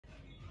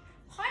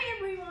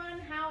everyone,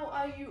 how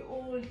are you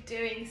all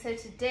doing? So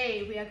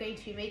today we are going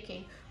to be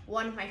making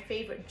one of my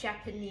favorite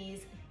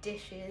Japanese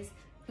dishes,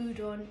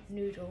 udon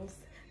noodles.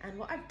 And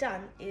what I've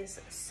done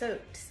is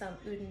soaked some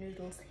udon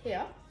noodles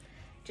here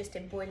just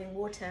in boiling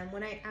water, and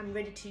when I am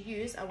ready to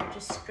use I will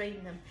just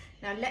strain them.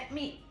 Now let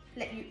me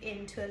let you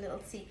into a little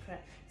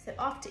secret. So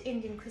after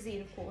Indian cuisine,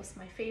 of course,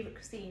 my favorite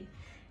cuisine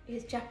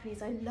is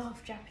Japanese. I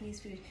love Japanese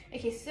food.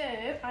 Okay, so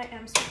I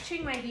am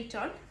switching my heat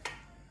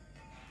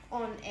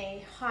on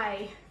a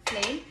high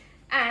flame,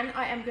 and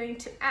I am going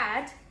to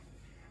add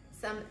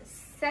some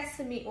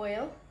sesame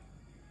oil.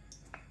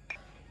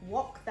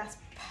 Wok, that's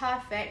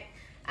perfect.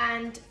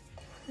 And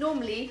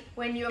normally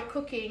when you're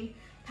cooking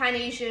Pan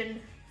Asian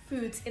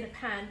foods in a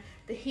pan,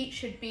 the heat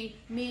should be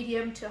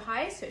medium to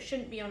high, so it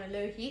shouldn't be on a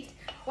low heat.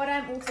 What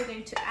I'm also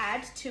going to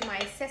add to my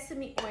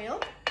sesame oil,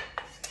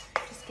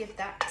 just give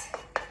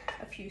that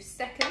a few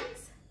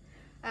seconds,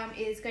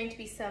 is going to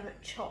be some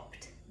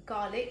chopped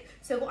garlic.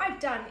 So what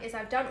I've done is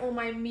I've done all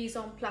my mise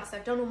en place,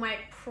 I've done all my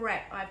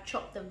prep. I've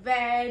chopped the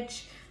veg,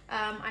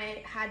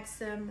 I had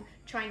some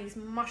Chinese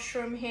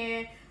mushroom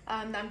here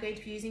that I'm going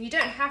to be using. You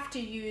don't have to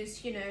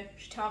use, you know,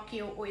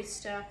 shiitake or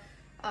oyster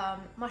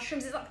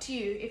mushrooms. Is up to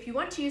you. If you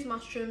want to use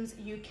mushrooms,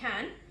 you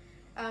can,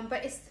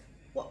 but it's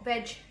what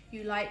veg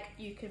you like,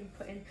 you can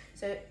put in.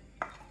 So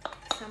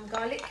some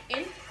garlic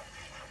in.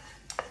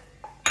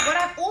 What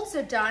I've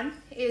also done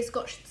is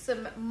got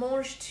some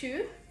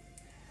mangetout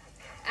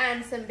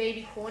and some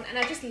baby corn, and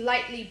I just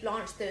lightly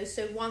blanched those,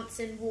 so once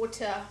in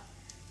water,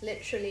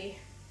 literally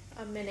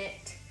a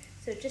minute,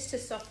 so just to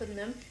soften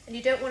them. And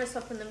you don't want to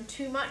soften them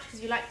too much because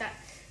you like that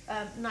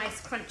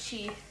nice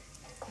crunchy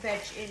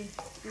veg in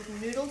udon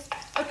noodles.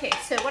 Okay,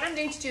 so what I'm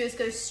going to do is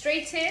go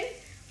straight in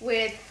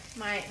with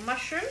my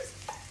mushrooms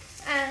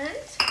and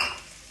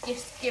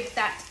just give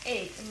that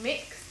a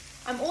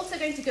mix. I'm also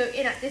going to go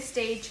in at this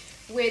stage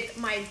with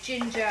my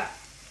ginger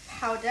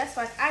powder,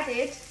 so I've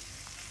added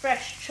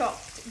fresh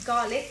chopped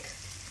garlic.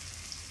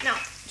 Now,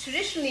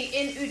 traditionally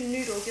in udon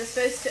noodles, you're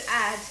supposed to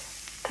add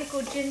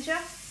pickled ginger.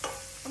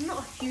 I'm not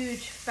a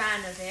huge fan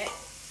of it.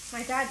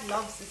 My dad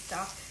loves the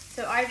stuff,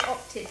 so I've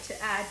opted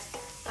to add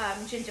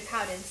ginger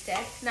powder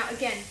instead. Now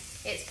again,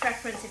 it's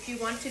preference. If you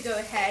want to go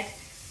ahead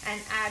and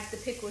add the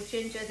pickled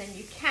ginger, then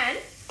you can.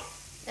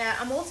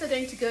 I'm also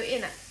going to go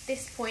in at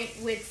this point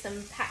with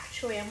some pak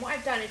choi, and what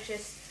I've done is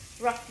just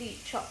roughly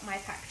chop my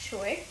pak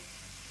choi.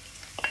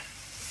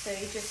 So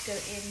you just go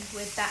in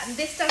with that, and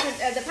this doesn't,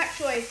 the pak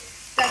choi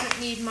doesn't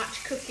need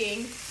much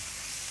cooking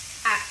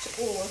at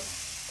all.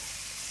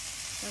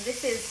 Now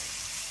this is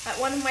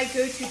one of my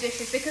go-to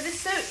dishes because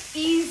it's so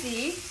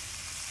easy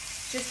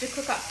just to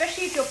cook up,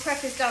 especially if your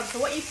prep is done.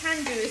 So what you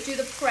can do is do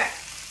the prep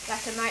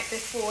like a night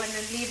before and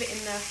then leave it in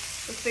the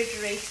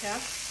refrigerator,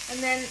 and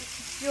then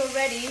you're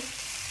ready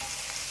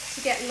to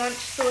get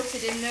lunch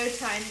sorted in no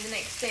time the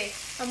next day.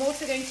 I'm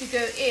also going to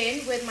go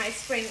in with my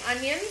spring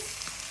onions,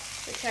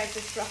 which I've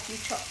just roughly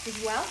chopped as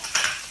well.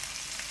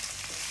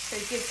 So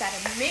give that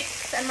a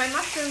mix. And my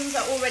mushrooms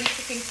are already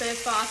cooking so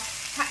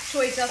fast. Pak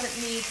choi doesn't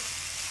need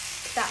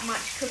that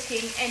much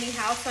cooking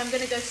anyhow, so I'm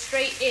going to go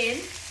straight in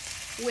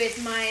with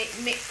my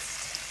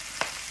mixed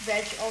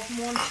veg of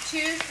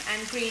mangetout and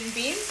green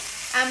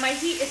beans. And my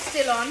heat is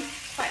still on,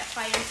 quite a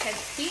high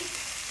intense heat.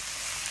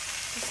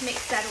 Just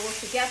mix that all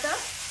together.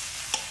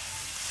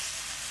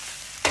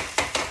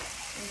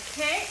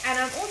 Okay, and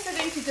I'm also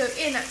going to go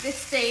in at this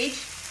stage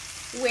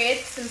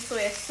with some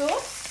soy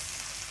sauce.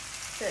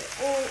 So it's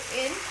all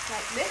in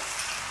like this.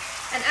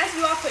 And as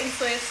you are putting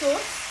soy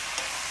sauce,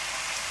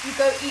 you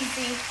go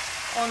easy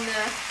on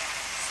the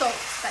salt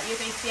that you're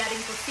going to be adding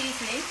for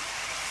seasoning.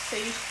 So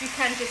you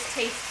can just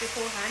taste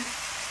beforehand.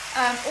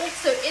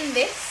 Also in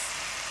this,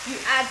 you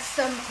add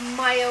some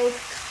mild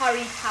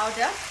curry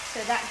powder.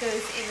 So that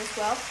goes in as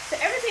well. So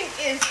everything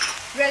is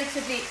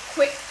relatively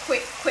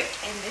quick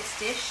in this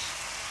dish.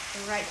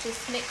 Alright, just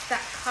mix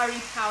that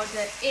curry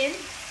powder in.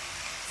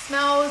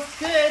 Smells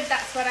good,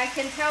 that's what I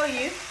can tell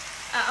you.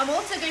 I'm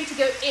also going to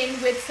go in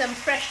with some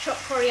fresh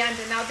chopped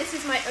coriander. Now this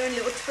is my own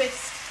little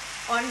twist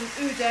on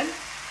udon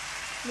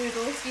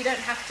noodles. You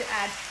don't have to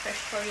add fresh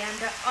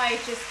coriander.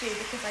 I just do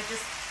because I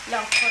just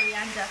love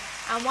coriander.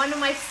 And one of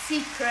my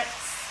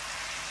secrets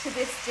to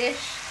this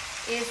dish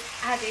is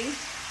adding,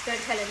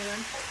 don't tell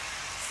anyone,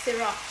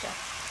 sriracha.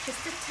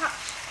 Just a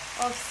touch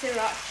of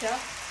sriracha,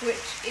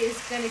 which is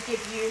going to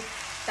give you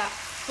that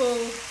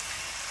full,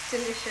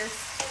 delicious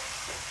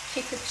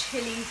chicken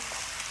chili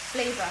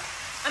flavor.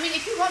 I mean,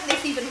 if you want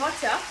this even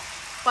hotter,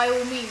 by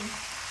all means,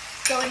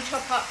 go and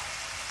chop up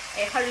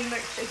a hari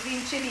mirch, a green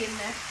chili in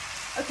there.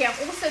 Okay,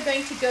 I'm also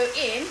going to go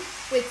in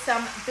with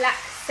some black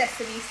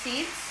sesame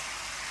seeds,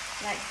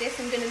 like this.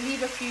 I'm going to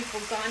leave a few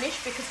for garnish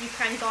because you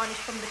can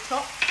garnish from the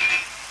top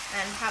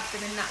and have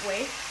them in that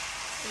way.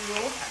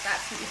 Raw, that's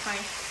absolutely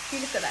fine. See,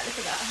 look at that, look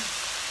at that.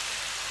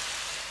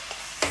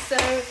 So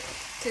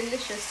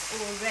delicious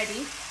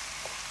already.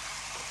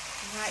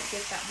 Right,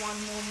 give that one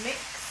more mix.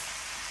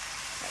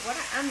 But what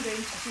I am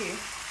going to do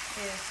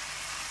is,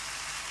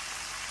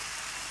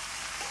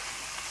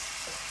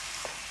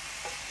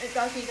 it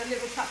does need a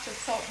little touch of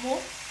salt more.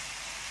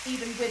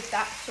 even with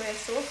that soy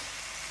sauce.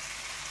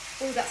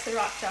 Oh, that's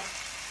sriracha.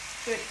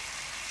 Good.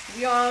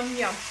 Yum,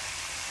 yum.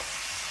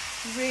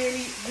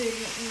 Really,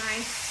 really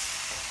nice.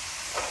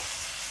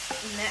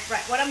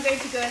 Right, what I'm going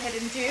to go ahead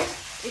and do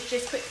is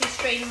just quickly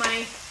strain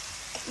my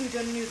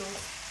udon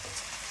noodles.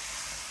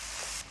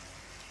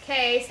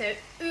 Okay, so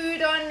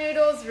udon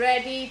noodles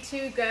ready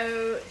to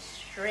go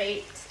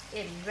straight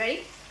in.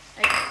 Ready?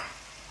 Okay.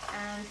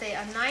 And they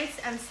are nice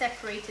and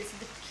separated. So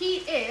the key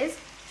is,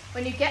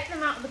 when you get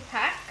them out of the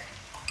pack,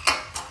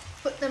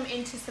 put them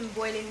into some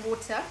boiling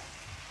water.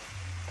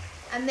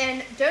 And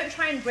then don't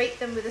try and break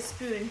them with a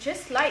spoon,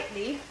 just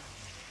lightly.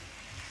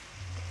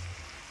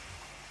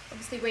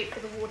 Obviously wait for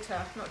the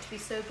water not to be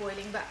so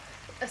boiling, but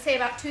I'd say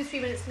about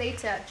 2-3 minutes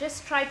later,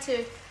 just try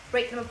to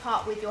break them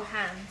apart with your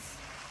hands.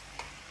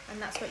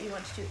 And that's what you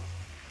want to do.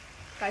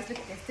 Guys, look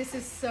at this. This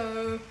is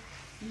so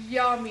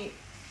yummy.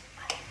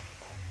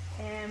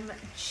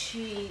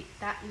 MG,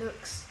 that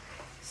looks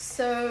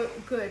so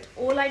good.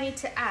 All I need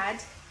to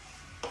add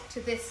to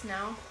this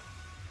now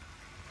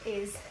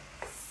is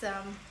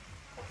some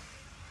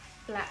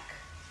black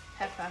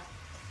pepper,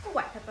 or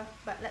white pepper,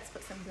 but let's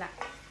put some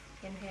black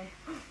in here.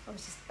 I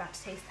was just about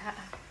to taste that.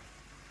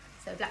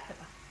 So black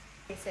pepper.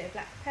 Okay, so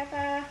black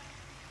pepper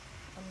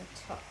on the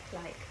top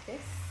like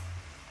this.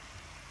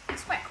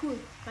 It's quite cool,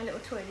 my little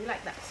toy. You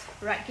like that?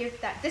 Right, give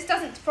that. This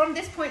doesn't, from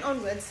this point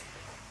onwards,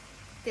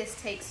 this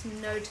takes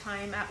no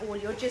time at all.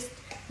 You're just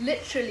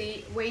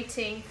literally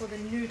waiting for the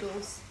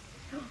noodles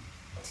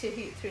to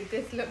heat through.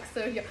 This looks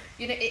so yummy.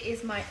 You know, it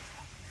is my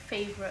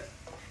favorite.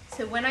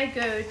 So when I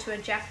go to a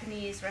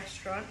Japanese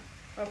restaurant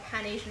or a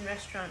Pan Asian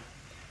restaurant,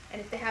 and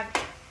if they have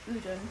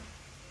udon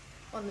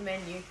on the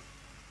menu,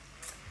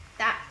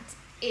 that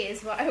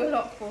is what I will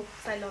opt for,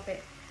 because I love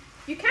it.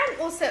 You can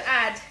also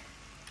add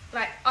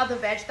like other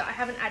veg that I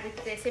haven't added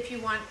to this. If you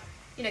want,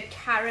 you know,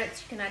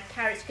 carrots, you can add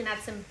carrots, you can add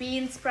some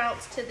bean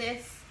sprouts to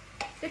this.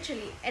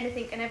 Literally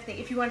anything and everything.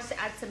 If you wanted to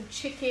add some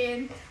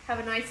chicken, have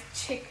a nice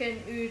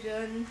chicken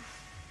udon,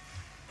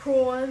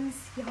 prawns,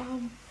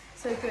 yum,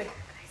 so good.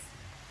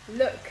 Guys,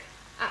 look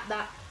at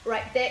that.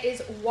 Right, there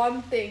is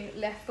one thing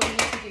left for me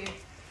to do.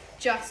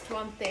 Just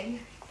one thing.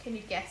 Can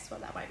you guess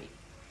what that might be?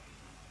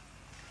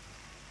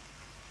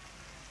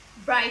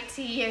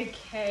 Righty,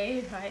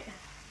 okay, right.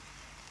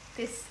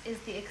 This is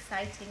the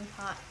exciting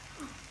part.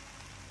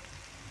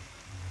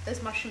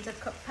 Those mushrooms have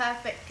cooked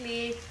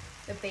perfectly.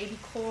 The baby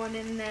corn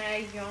in there,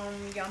 yum,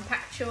 yum.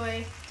 Pak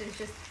choi, there's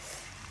just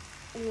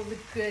all the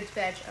good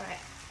veg. All right.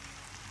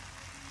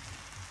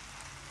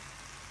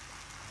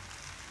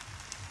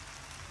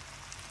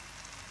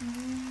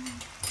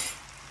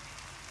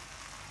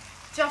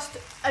 Just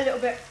a little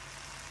bit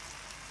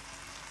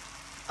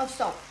of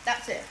salt,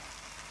 that's it.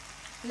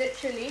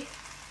 Literally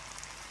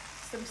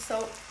some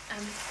salt,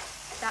 and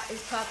that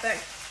is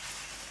perfect.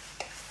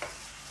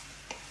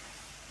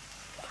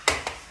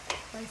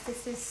 Guys,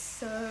 this is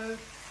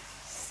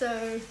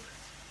so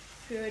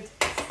good,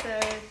 so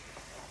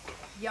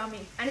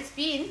yummy. And it's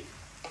been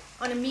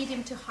on a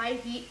medium to high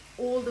heat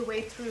all the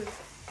way through.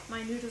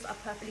 My noodles are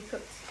perfectly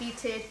cooked,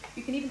 heated.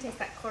 You can even taste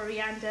that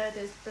coriander,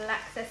 those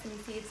black sesame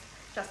seeds,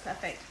 just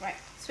perfect. Right,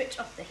 switch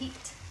off the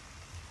heat.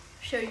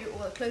 Show you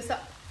all a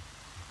close-up.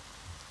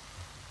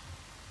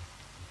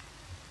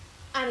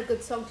 And a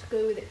good song to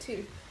go with it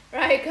too.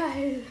 Right,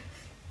 guys,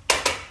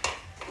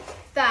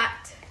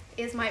 that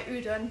is my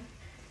udon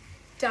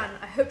done.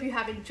 I hope you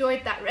have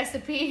enjoyed that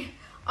recipe.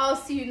 I'll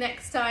see you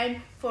next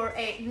time for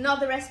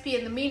another recipe.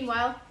 In the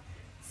meanwhile,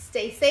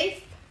 stay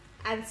safe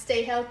and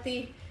stay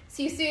healthy.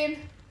 See you soon.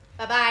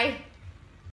 Bye bye.